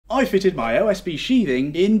I fitted my OSB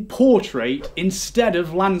sheathing in portrait instead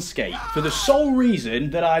of landscape for the sole reason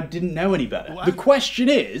that I didn't know any better. The question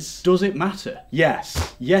is, does it matter?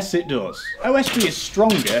 Yes. Yes, it does. OSB is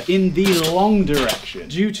stronger in the long direction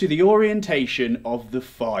due to the orientation of the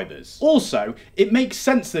fibres. Also, it makes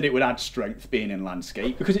sense that it would add strength being in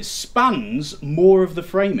landscape because it spans more of the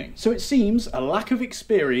framing. So it seems a lack of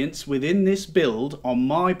experience within this build on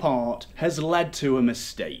my part has led to a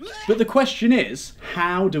mistake. But the question is,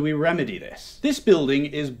 how do we remedy this? This building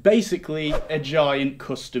is basically a giant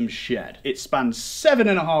custom shed. It spans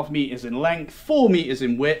 7.5 meters in length, 4 meters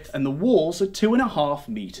in width, and the walls are 2.5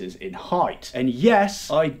 meters in height. And yes,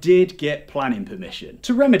 I did get planning permission.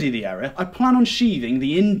 To remedy the error, I plan on sheathing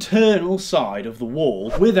the internal side of the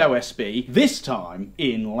wall with OSB, this time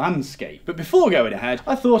in landscape. But before going ahead,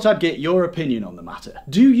 I thought I'd get your opinion on the matter.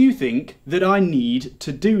 Do you think that I need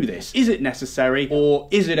to do this? Is it necessary, or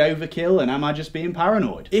is it overkill and am I just being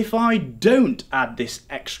paranoid? If I don't add this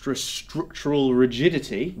extra structural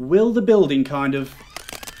rigidity, will the building kind of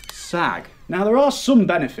sag? Now, there are some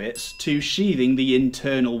benefits to sheathing the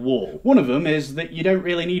internal wall. One of them is that you don't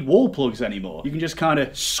really need wall plugs anymore. You can just kind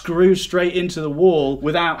of screw straight into the wall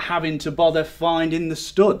without having to bother finding the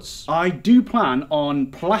studs. I do plan on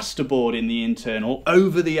plasterboarding the internal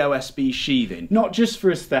over the OSB sheathing, not just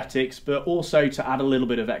for aesthetics, but also to add a little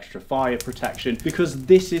bit of extra fire protection, because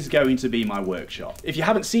this is going to be my workshop. If you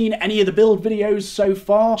haven't seen any of the build videos so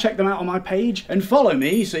far, check them out on my page and follow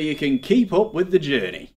me so you can keep up with the journey.